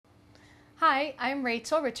Hi, I'm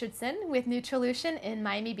Rachel Richardson with Nutrition in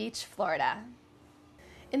Miami Beach, Florida.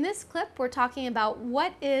 In this clip, we're talking about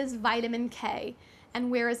what is vitamin K and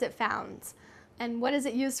where is it found and what is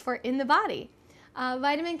it used for in the body.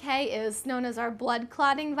 Vitamin K is known as our blood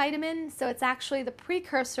clotting vitamin, so it's actually the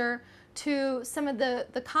precursor to some of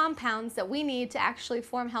the compounds that we need to actually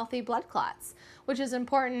form healthy blood clots, which is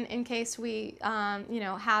important in case we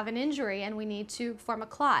have an injury and we need to form a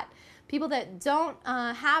clot. People that don't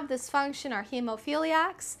have this function are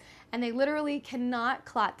hemophiliacs, and they literally cannot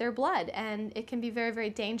clot their blood, and it can be very, very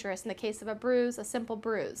dangerous in the case of a bruise, a simple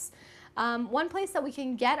bruise. One place that we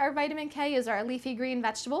can get our vitamin K is our leafy green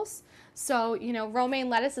vegetables. So, romaine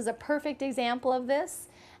lettuce is a perfect example of this.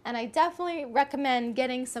 And I definitely recommend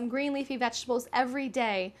getting some green leafy vegetables every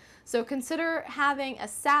day. So consider having a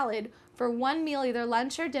salad for one meal, either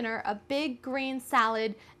lunch or dinner, a big green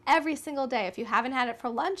salad every single day. If you haven't had it for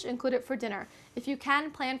lunch, include it for dinner. If you can,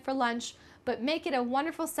 plan for lunch, but make it a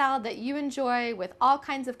wonderful salad that you enjoy with all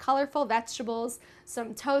kinds of colorful vegetables,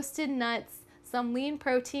 some toasted nuts, some lean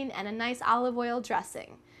protein, and a nice olive oil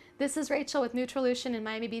dressing. This is Rachel with Nutrition in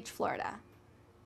Miami Beach, Florida.